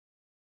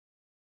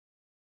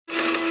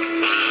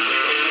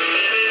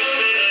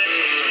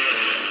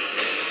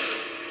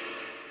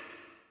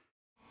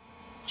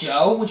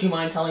Joe, would you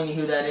mind telling me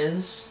who that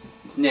is?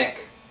 It's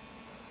Nick.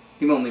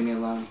 He won't leave me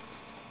alone.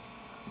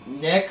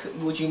 Nick,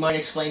 would you mind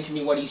explaining to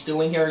me what he's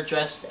doing here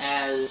dressed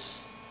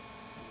as...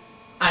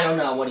 I don't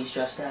know what he's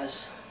dressed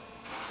as.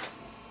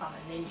 I'm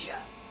a ninja.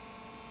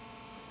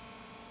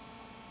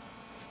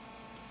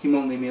 He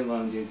won't leave me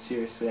alone, dude.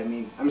 Seriously, I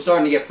mean, I'm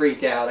starting to get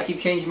freaked out. I keep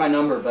changing my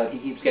number, but he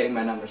keeps getting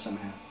my number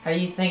somehow. How do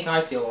you think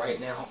I feel right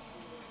now?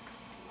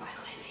 I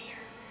live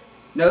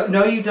here.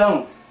 No, you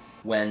don't.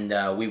 When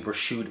we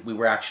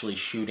were actually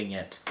shooting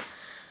it,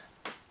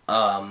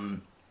 I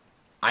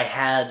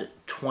had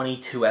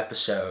 22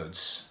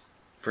 episodes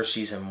for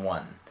season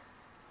 1,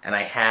 and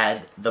I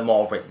had them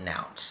all written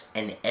out,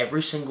 and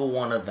every single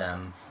one of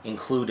them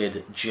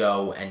included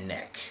Joe and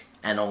Nick,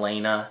 and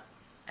Elena,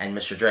 and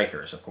Mr.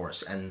 Drakers, of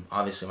course, and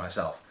obviously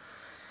myself.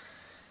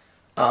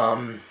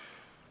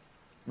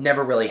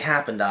 Never really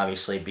happened,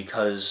 obviously,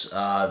 because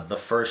the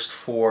first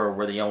 4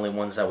 were the only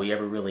ones that we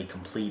ever really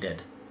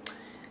completed.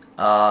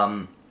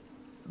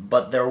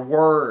 But there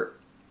were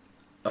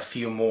a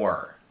few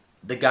more.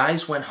 The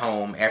guys went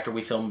home after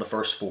we filmed the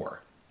first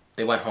 4.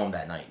 They went home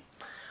that night.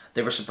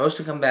 They were supposed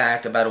to come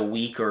back about a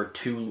week or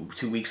two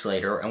weeks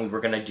later, and we were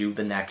going to do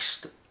the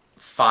next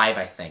 5,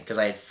 I think, because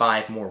I had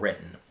 5 more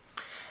written.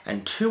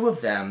 And 2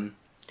 of them,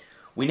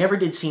 we never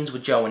did scenes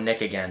with Joe and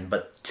Nick again,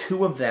 but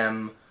 2 of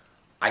them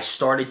I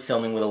started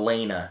filming with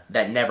Elena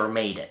that never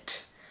made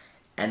it.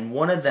 And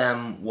one of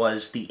them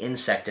was the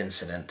insect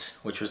incident,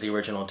 which was the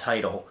original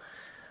title,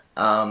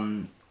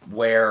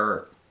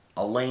 where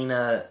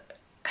Elena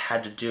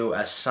had to do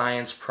a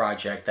science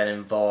project that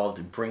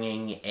involved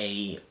bringing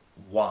a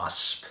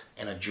wasp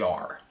in a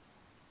jar.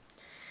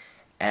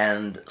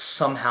 And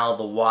somehow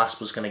the wasp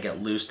was going to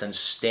get loosed and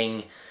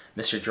sting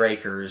Mr.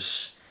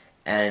 Drakers,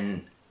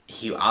 and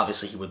he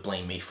would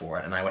blame me for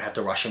it, and I would have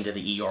to rush him to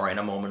the ER in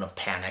a moment of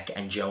panic,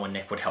 and Joe and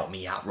Nick would help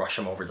me out, rush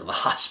him over to the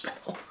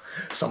hospital,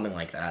 something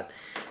like that.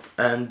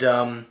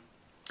 And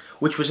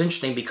which was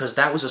interesting because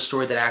that was a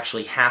story that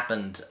actually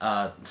happened.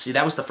 See,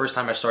 that was the first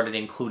time I started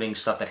including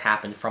stuff that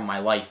happened from my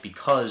life,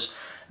 because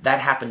that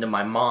happened to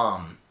my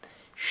mom.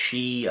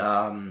 She,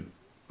 I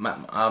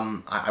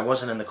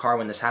wasn't in the car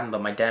when this happened,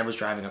 but my dad was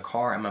driving a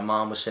car and my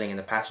mom was sitting in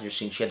the passenger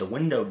seat. She had the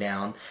window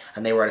down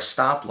and they were at a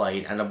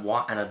stoplight, and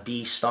a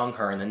bee stung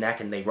her in the neck,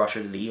 and they rushed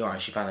her to the ER, and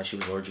she found out she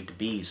was allergic to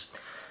bees.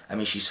 I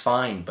mean, she's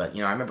fine, but,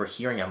 you know, I remember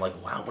hearing it, I'm like,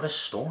 wow, what a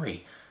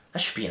story. That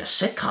should be in a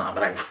sitcom,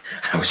 and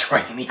I was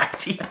writing the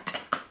idea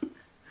down.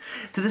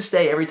 To this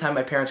day, every time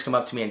my parents come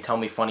up to me and tell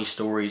me funny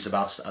stories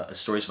about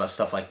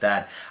stuff like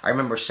that, I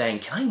remember saying,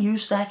 can I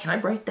use that? Can I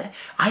write that?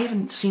 I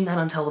haven't seen that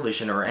on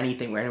television or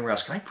anything or anywhere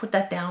else. Can I put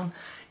that down?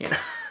 You know,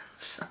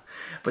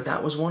 but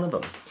that was one of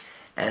them.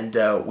 And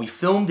we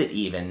filmed it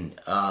even.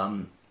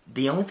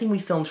 The only thing we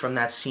filmed from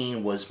that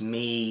scene was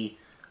me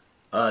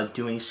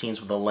doing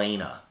scenes with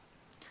Elena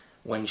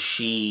when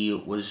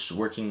she was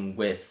working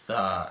with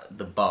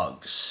the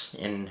bugs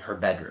in her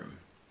bedroom.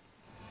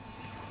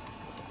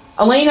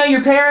 Elena,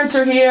 your parents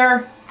are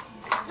here!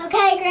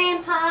 Okay,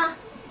 Grandpa.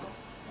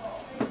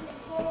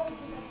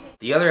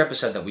 The other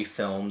episode that we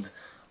filmed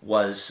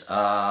was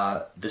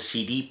the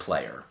CD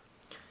player,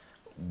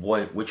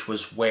 which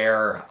was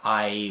where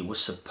I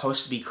was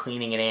supposed to be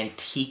cleaning an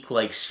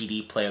antique-like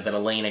CD player that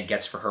Elena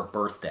gets for her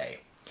birthday.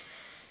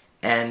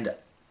 And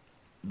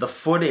the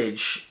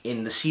footage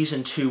in the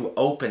Season 2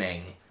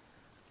 opening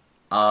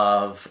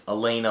of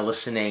Elena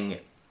listening,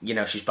 you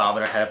know, she's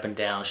bobbing her head up and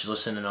down, she's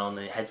listening on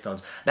the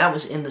headphones, that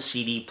was in the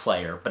CD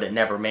player, but it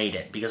never made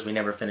it, because we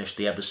never finished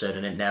the episode,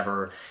 and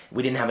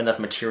we didn't have enough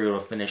material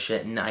to finish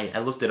it, and I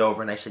looked it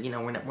over and I said, you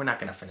know, we're not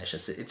going to finish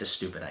this, it's a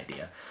stupid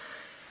idea.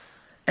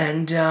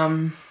 And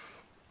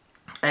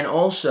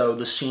also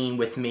the scene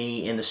with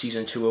me in the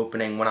Season 2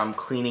 opening when I'm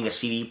cleaning the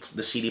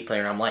CD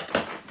player, and I'm like,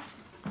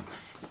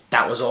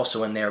 that was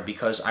also in there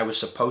because I was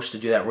supposed to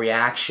do that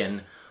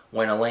reaction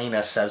when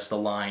Elena says the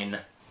line,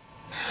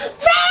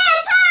 Grandpa!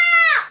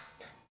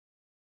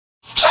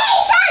 He took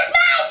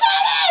my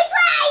CD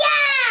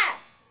player!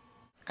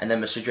 and then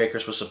Mr.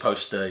 Drakers was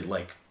supposed to,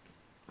 like,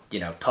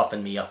 you know,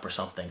 toughen me up or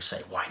something,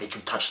 say, why did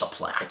you touch the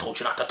player? I told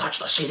you not to touch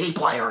the CD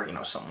player, you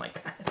know, something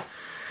like that.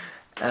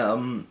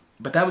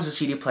 But that was a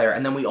CD player,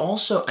 and then I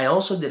also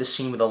did a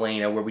scene with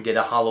Elena where we did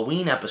a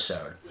Halloween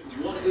episode.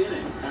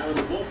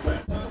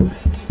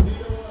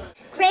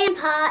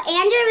 Grandpa,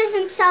 Andrew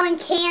isn't selling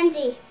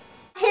candy.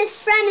 His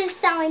friend is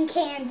selling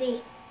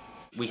candy.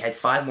 We had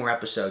 5 more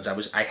episodes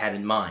I had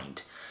in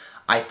mind.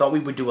 I thought we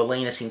would do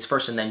Elena scenes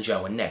first and then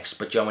Joe and Nick's,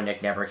 but Joe and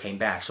Nick never came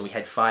back, so we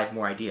had 5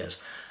 more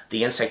ideas.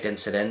 The insect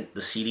incident,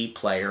 the CD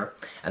player,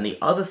 and the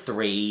other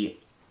 3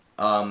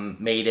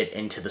 made it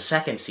into the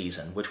 2nd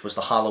season, which was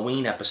the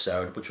Halloween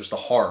episode, which was the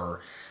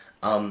horror.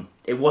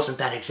 It wasn't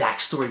that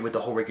exact story with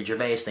the whole Ricky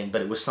Gervais thing,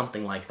 but it was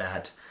something like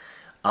that.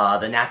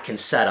 The napkin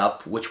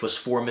setup, which was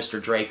for Mr.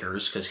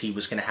 Drakers, because he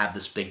was going to have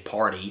this big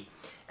party,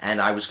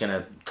 and I was going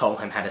to tell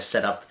him how to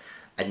set up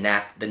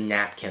the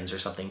napkins or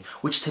something,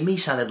 which to me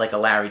sounded like a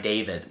Larry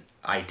David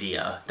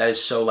idea. That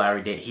is so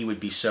Larry David. He would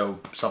be so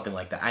something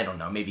like that. I don't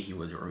know. Maybe he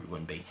would or he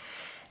wouldn't be.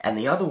 And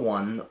the other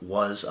one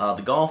was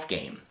the golf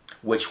game,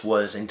 which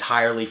was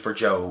entirely for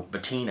Joe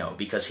Bettino,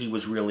 because he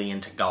was really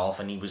into golf,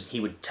 and he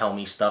would tell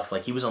me stuff,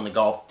 like he was on the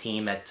golf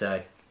team at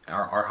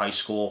our high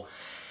school,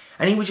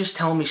 and he would just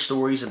tell me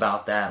stories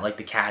about that, like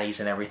the caddies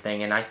and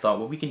everything, and I thought,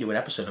 well, we can do an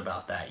episode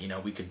about that, you know,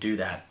 we could do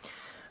that.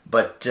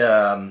 But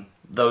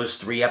those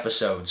 3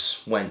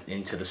 episodes went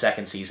into the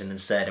second season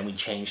instead, and we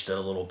changed it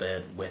a little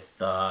bit with,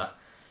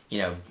 you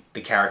know,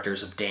 the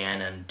characters of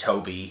Dan and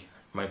Toby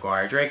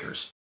Maguire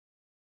Drakers.